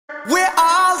We're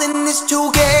all in this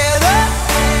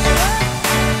together.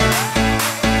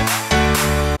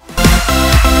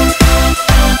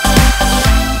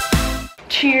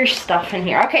 Cheers stuff in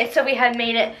here. Okay, so we have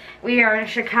made it. We are in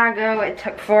Chicago. It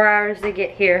took 4 hours to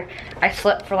get here. I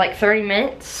slept for like 30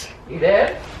 minutes. You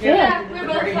did? Yeah, we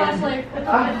both fell asleep.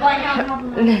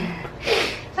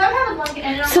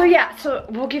 So yeah, so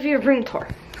we'll give you a room tour.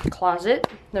 Closet.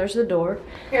 There's the door.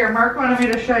 Here, Mark wanted me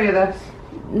to show you this.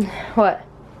 What?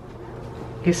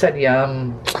 He said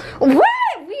yum. What?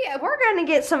 We're gonna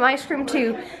get some ice cream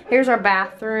too. Here's our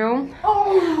bathroom.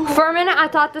 Oh. For a minute, I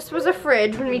thought this was a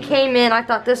fridge. When we came in, I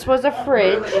thought this was a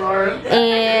fridge.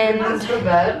 And That's the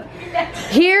bed.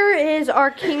 here is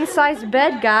our king-size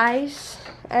bed, guys.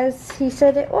 As he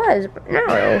said it was, but no,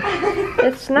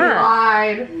 it's not.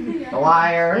 Lied. A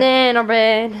liar. And then our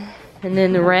bed, and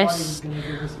then the rest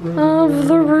of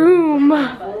the room.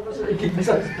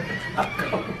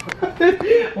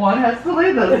 One has to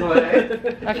lay this way.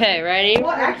 Okay, ready?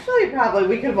 Well, actually, probably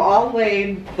we could have all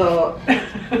laid the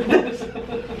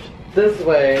this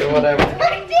way, or whatever.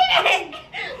 I did!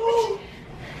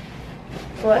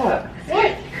 What?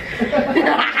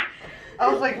 I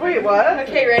was like, wait, what?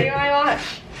 Okay, ready when I watch?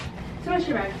 So much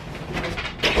your bag.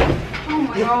 Oh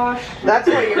my gosh. That's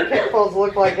what your kickfuls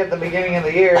look like at the beginning of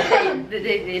the year.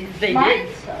 They Mine?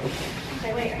 did so.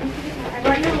 Okay, wait. I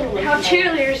brought you a little How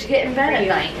cheerleaders get in bed at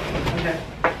night. Okay.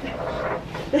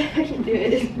 I can do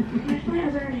it.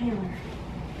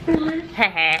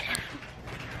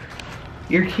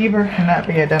 Your keyboard cannot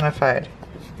be identified.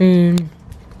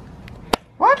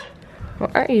 What?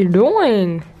 What are you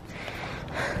doing?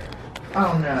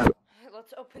 Oh no.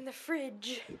 Let's open the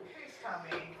fridge. Please tell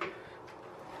me.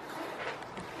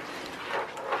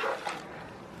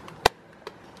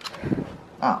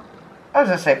 Oh. I was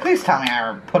gonna say, please tell me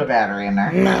I put a battery in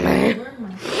there.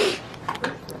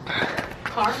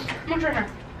 car. What's right here?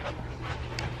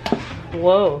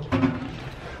 Whoa.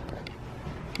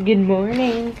 Good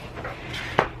morning.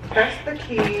 Press the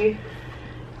key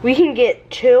We can get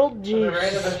chilled to the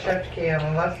right of the juice. shift key on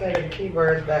the left side of the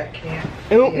keyboard that can't.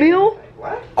 be Oatmeal? identified.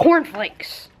 What?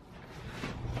 Cornflakes.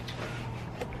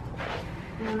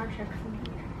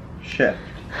 Shift.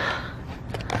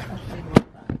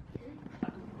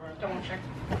 Don't check.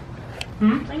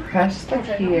 Press the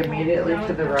key immediately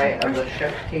to the right of the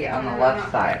shift key on the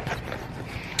left side.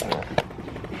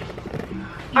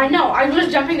 I know. I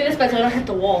was jumping to this bed so I don't hit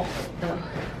the wall.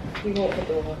 You won't hit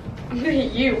the wall.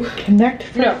 You. Connect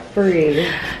for free.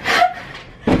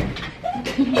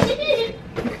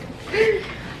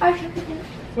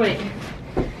 Wait.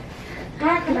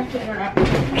 Not connect to internet.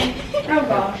 Oh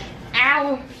gosh.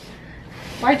 Ow.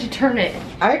 Why'd you turn it?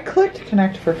 I clicked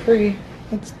connect for free.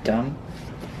 That's dumb.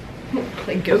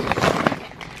 Play goat.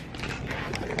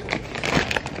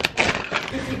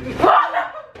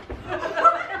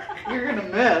 You're gonna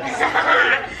miss. That's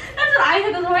what I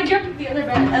said. That's why I jumped to the other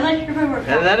bed. I like your favorite.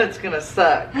 And then it's gonna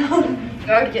suck.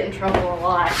 I would get in trouble a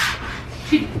lot.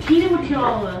 Tina would kill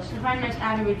all of us. If I missed,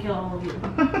 Abby would kill all of you.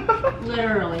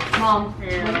 Literally. Mom.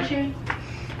 Yeah. Wouldn't she?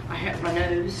 I hit my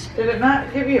nose. Did it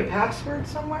not give you a password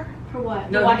somewhere? For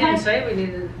what? No, The we Wi-Fi? didn't say we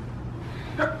needed.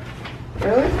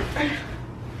 Really?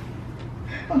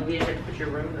 Maybe you had to put your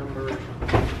room number or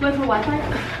something. Wait, for Wi-Fi?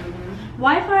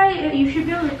 Wi-Fi, you should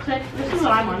be able to click. This is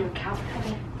what I'm on.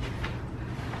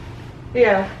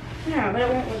 Yeah. Yeah, but it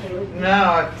won't look good.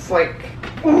 No, it's like.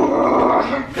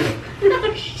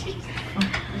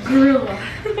 Gorilla.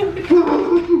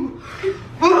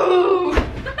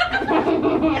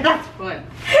 That's fun.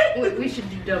 We should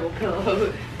do double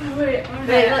pillows. Wait,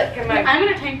 Hey, look, come back. I'm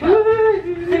gonna tank up.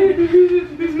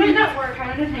 This might not work. I'm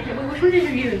gonna tank up. But which one did you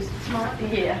use? Small?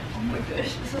 Yeah. Oh my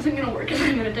gosh, this isn't gonna work if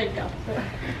I'm gonna tank up.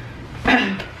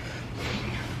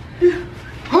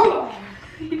 Oh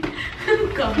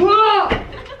god.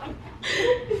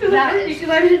 That is- Because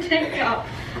I'm gonna tank up.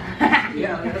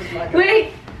 Yeah, that's like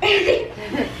Wait.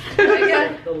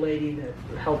 the lady that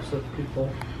helps with people.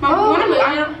 Mom, I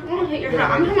wanna hit your hand.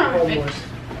 I'm coming out of my face.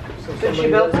 So Did somebody she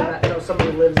build lives in that? No,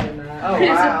 somebody lives in that. Oh It's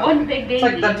wow. one big baby. It's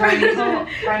like the tiny house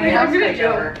Wait, I'm gonna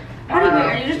together. How do you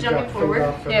are you just jumping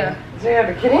forward? Yeah. Does it have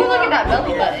a kitty? Oh, look at that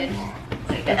belly button.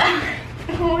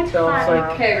 Oh, it's So it's fun. like,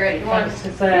 Okay, ready? One.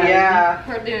 Yeah.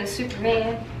 We're doing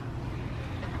Superman.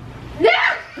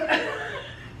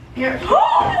 Here. Your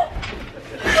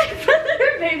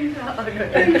baby fell out. I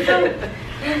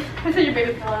said your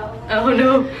baby fell out. Oh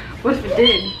no. What if it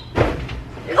did?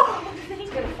 Oh, he's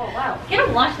gonna fall out. Get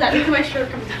him watch that. Look at my shirt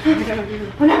comes out.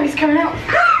 Oh no, he's coming out.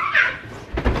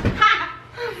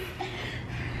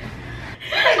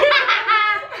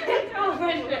 Oh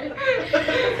my shit.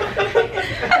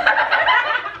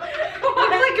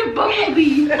 a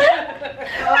bumblebee.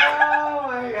 Oh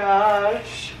my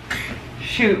gosh.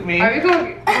 Shoot me. Are we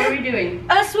going? What are we doing?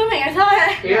 Swimming, I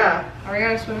thought. Yeah. Are we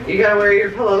going swimming? You gotta wear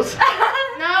your clothes.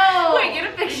 No. Wait,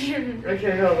 get a picture.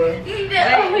 Okay, hold on. Wait,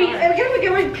 I'm gonna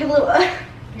get my pillow. I'm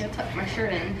gonna tuck my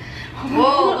shirt in.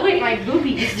 Whoa, look at my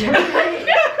boobies. They're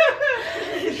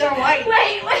white.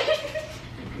 Wait.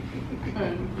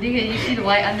 You see the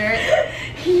white under it?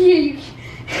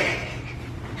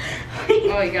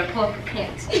 Oh, you gotta pull up your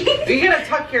pants. You gotta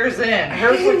tuck yours in.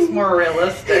 Hers looks more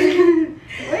realistic.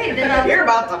 Wait, then You're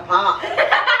about to pop.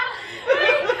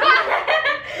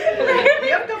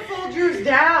 You have to fold yours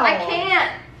down. I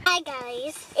can't. Hi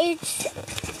guys, it's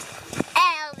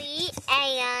Ellie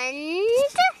and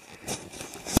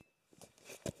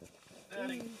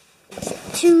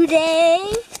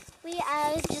today we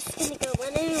are just gonna go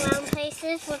running around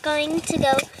places. We're going to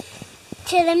go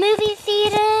to the movie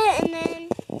theater and then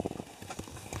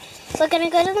we're gonna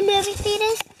go to the movie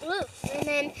theaters and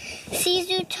then see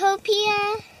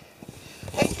Zootopia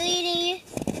in 3D.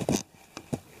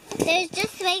 There's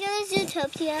just regular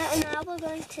Zootopia, and now we're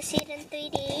going to see it in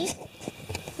 3D.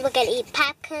 We're gonna eat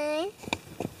popcorn,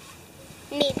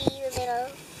 maybe a little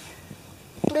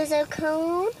Lizzo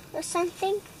cone or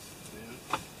something.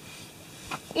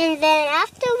 And then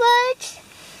afterwards,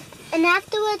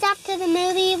 after the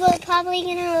movie, we're probably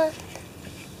gonna.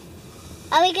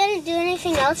 Are we gonna do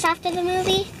anything else after the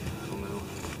movie? I don't know.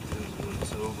 Depends when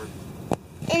it's over.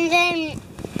 And then,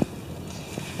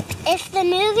 if the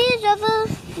movie is over,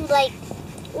 like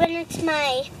when it's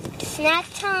my snack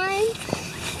time,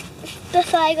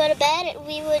 before I go to bed,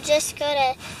 we would just go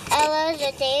to Ella's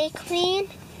or Dairy Queen.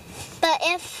 But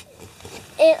if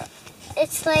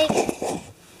it's like,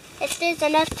 if there's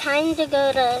enough time to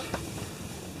go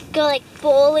like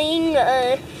bowling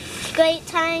or great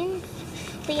time,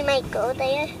 we might go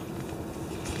there.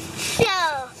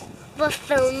 So, we'll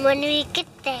film when we get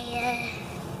there.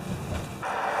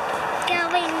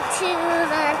 Going to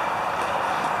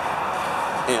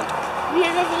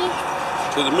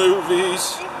The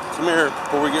movies. Come here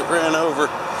before we get ran over.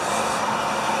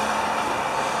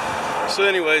 So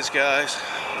anyways, guys,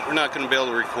 we're not going to be able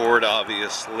to record,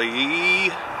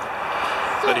 obviously.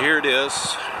 But here it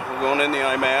is. We're going in the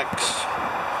IMAX.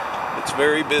 It's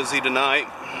very busy tonight.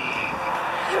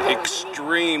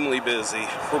 Extremely busy.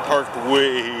 We're parked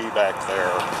way back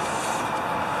there.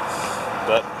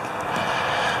 But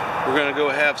we're gonna go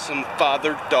have some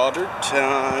father-daughter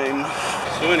time.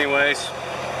 So anyways,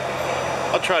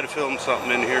 I'll try to film something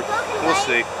in here. We'll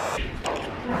see.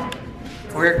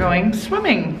 We're going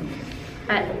swimming.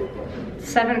 At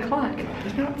 7 o'clock.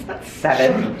 No, it's not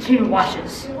 7. 2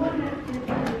 washes.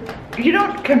 You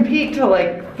don't compete till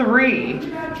like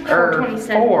 3 or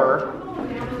 4:27. 4.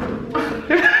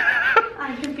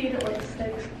 I can feed it like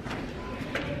 6.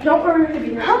 Don't worry, to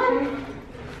be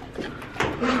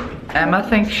Emma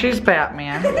thinks she's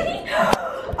Batman.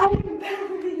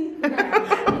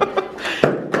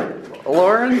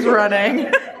 Lauren's running.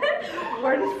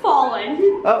 Lauren's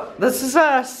falling. Oh, this is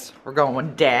us. We're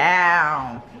going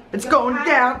down. It's going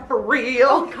down for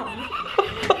real.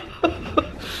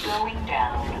 Going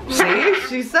down. See,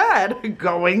 she said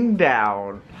going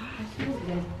down.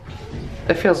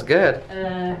 It feels good.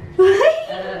 Let's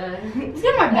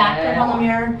get my backpack on the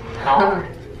mirror.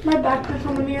 My backpack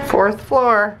on the mirror. 4th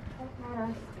floor.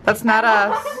 That's not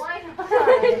us.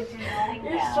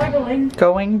 You're struggling.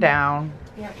 Going down.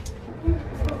 I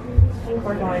think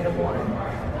we're going to 1.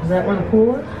 Is that where the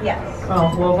pool is? Yes.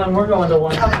 Oh, well then we're going to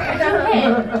 1.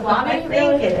 I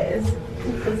think it is.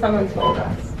 So someone told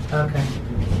us. Okay.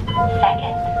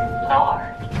 Second floor,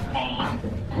 main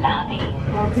lobby.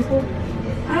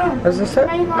 Is this it?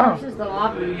 This Oh. is the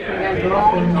lobby. We gotta go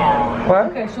Going down. What?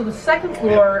 Okay, so the 2nd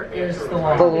floor is the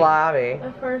lobby. The lobby.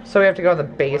 So we have to go to the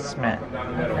basement.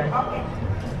 Okay.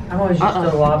 I'm always used to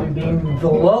the lobby being the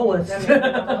lowest.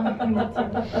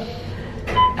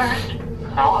 First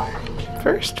floor.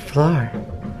 1st floor.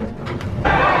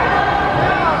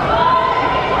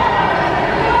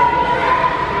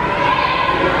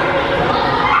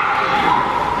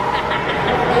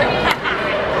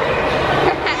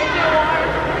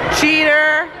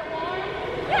 Cheater!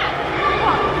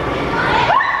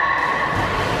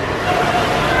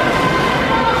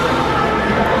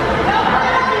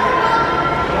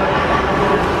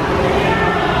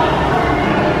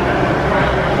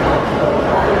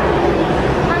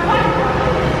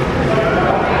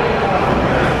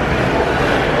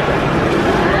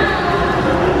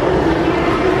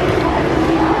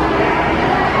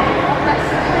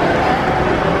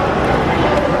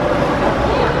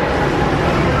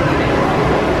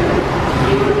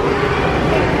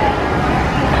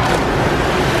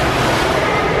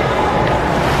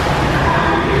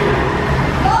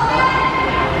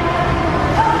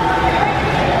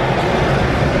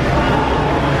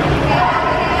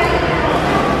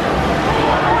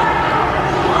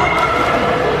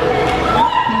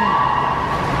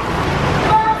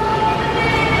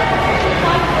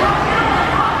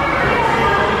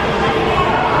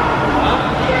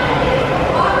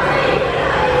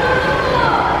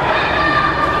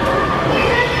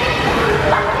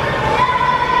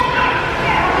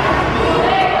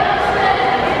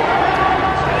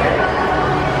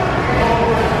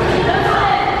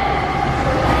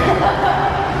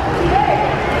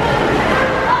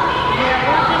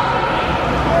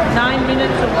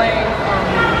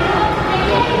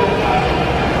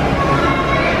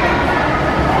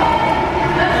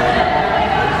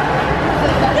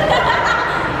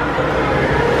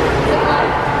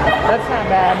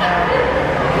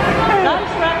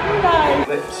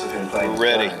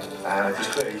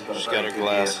 She's got her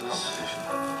glasses.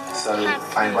 So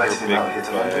I invited him out here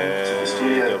to London to the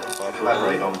studio to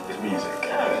collaborate on his music.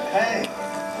 Hey.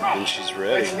 And she's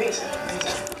ready. Let's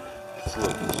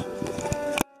look.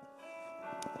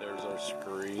 There's our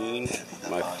screen.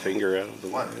 My finger out of the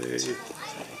way.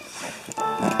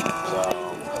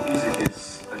 Music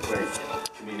is a great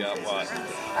We got what?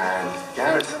 and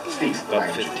Garrett speaks the About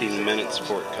language. 15 minutes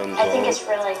before it comes I think on. it's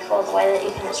really cool the way that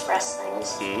you can express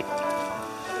things. Mm-hmm.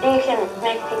 You can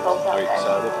make people feel Are you good.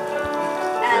 excited?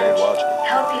 And Ready to watch it?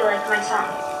 help you like my song.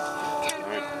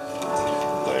 Alright.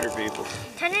 Later, people.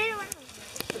 Turn it around.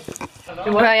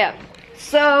 Oh yeah.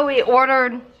 So we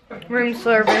ordered room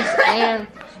service, and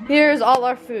here's all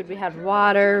our food. We had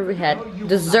water, we had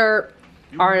dessert,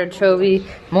 artichoke,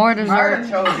 more dessert,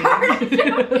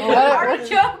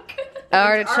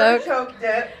 artichoke,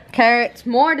 dip, carrots,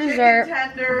 more dessert,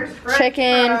 tenders,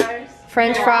 chicken,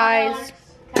 French fries,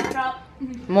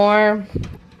 more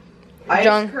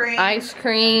ice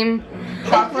cream.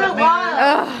 chocolate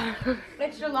Ugh.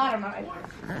 It's a lot of mine.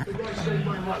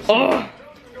 Ugh.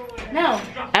 No.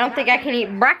 I don't think I can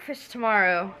eat breakfast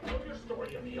tomorrow.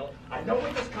 I'm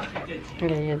gonna get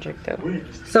a drink though.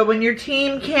 So when your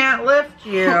team can't lift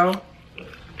you, I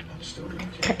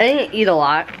didn't eat a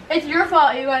lot. It's your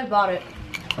fault you guys bought it.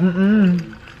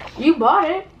 You bought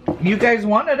it. you guys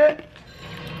wanted it.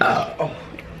 I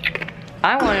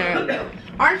wanted it.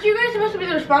 Aren't you guys supposed to be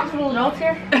the responsible adults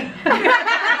here?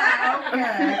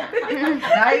 Okay.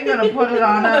 Now you're gonna put it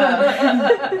on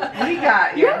us. We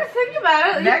got You you. have to think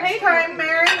about it. Next time,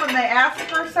 Mary, when they ask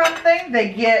for something, they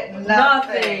get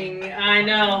nothing. Nothing. I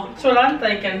know. That's what I'm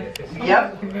thinking.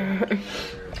 Yep.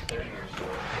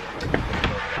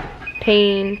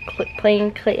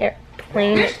 Plain clear.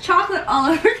 There's chocolate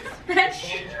all over the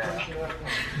spreadsheet.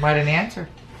 Why didn't answer?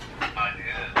 I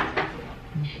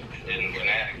did. Didn't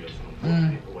connect.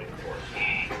 What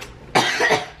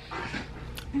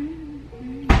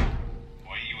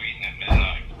are you eating at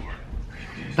midnight for?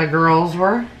 The girls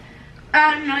were.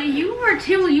 No, you were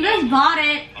too. You guys bought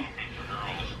it.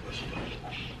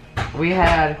 We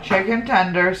had chicken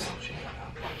tenders.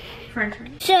 French fries.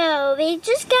 So we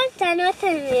just got done with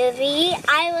the movie.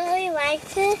 I really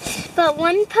liked it, but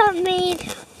one part made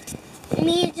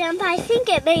me jump. I think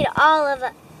it made all of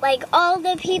it, like all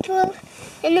the people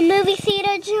in the movie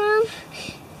theater jump.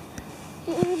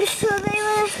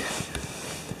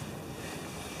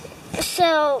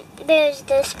 So there's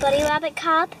this bunny rabbit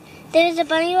cop. There's a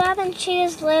bunny rabbit, she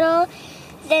was little.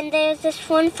 Then there's this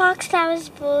one fox that was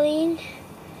bullying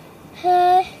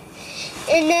her.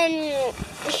 And then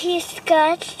he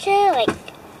scratched her, like,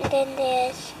 and then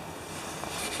there's,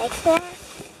 like that.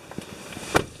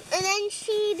 And then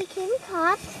she became a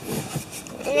cop.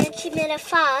 And then she met a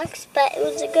fox, but it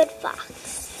was a good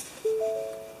fox.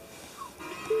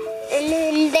 And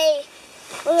then they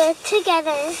were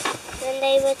together. And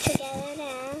they were together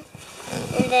now.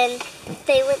 And then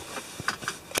they went,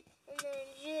 and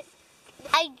then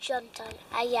I jumped on it,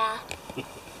 yeah.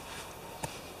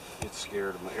 It's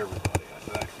scared of everybody, I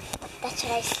think. That's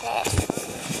what I said.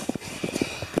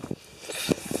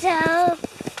 So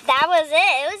that was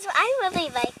it. I really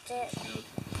liked it.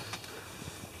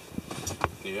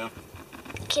 Yeah.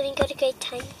 Can we go to Great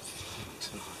Times?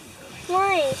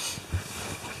 Why?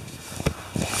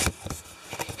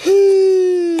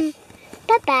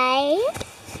 Bye-bye.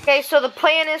 Okay, so the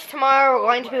plan is tomorrow we're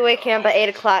going to be waking up at 8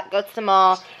 o'clock, go to the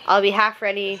mall. I'll be half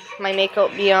ready. My makeup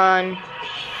will be on.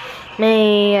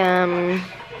 Is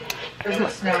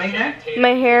it snowing there? My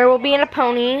hair will be in a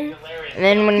pony. And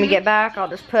then when we get back, I'll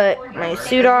just put my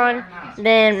suit on.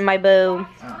 Then my bow,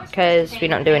 because we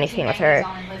don't do anything with her.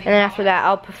 And then after that,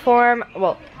 I'll perform.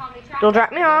 Well, they'll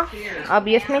drop me off. I'll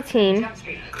be with my team.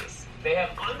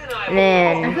 And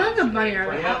then I feel like a bunny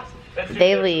rabbit.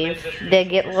 they leave. They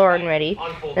get Lauren ready.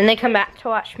 Then they come back to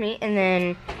watch me. And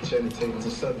then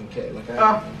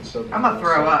Oh, I'm gonna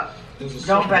throw up.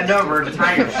 Don't bend over to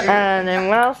tie your shoe. and then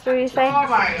what else do we say? Oh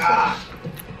my god.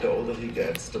 The older he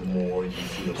gets, the more you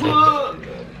feel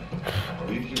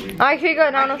I can go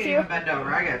I down can't with you. even bend over.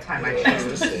 I gotta tie my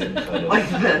shoes like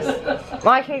this.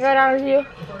 Why can't I go down with you?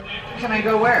 Can I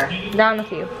go where? Down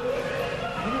with you.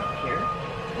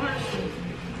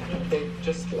 They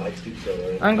just liked each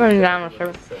other. I'm going down with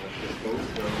her.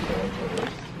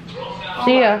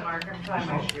 See ya. Mark, I'm tying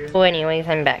my shoes. Well, anyways,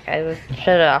 I'm back. I was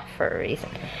shut it off for a reason.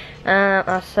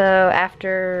 Also,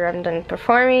 after I'm done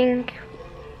performing,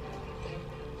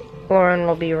 Lauren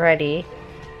will be ready.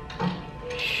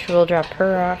 We'll drop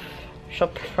her off. She'll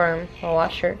perform. We'll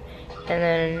watch her. And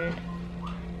then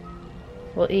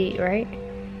we'll eat, right?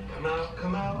 Come out,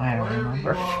 come out. I don't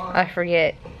remember. I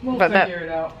forget. but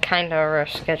that kind of our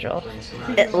schedule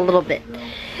a little bit.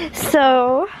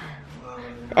 So,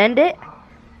 end it.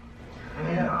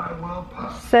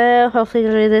 So, hopefully you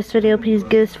enjoyed this video. Please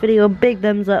give this video a big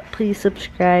thumbs up. Please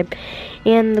subscribe.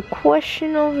 And the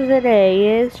question of the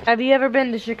day is, have you ever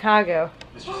been to Chicago?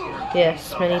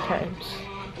 Yes, many times.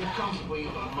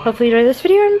 Hopefully you enjoyed this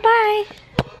video, and bye!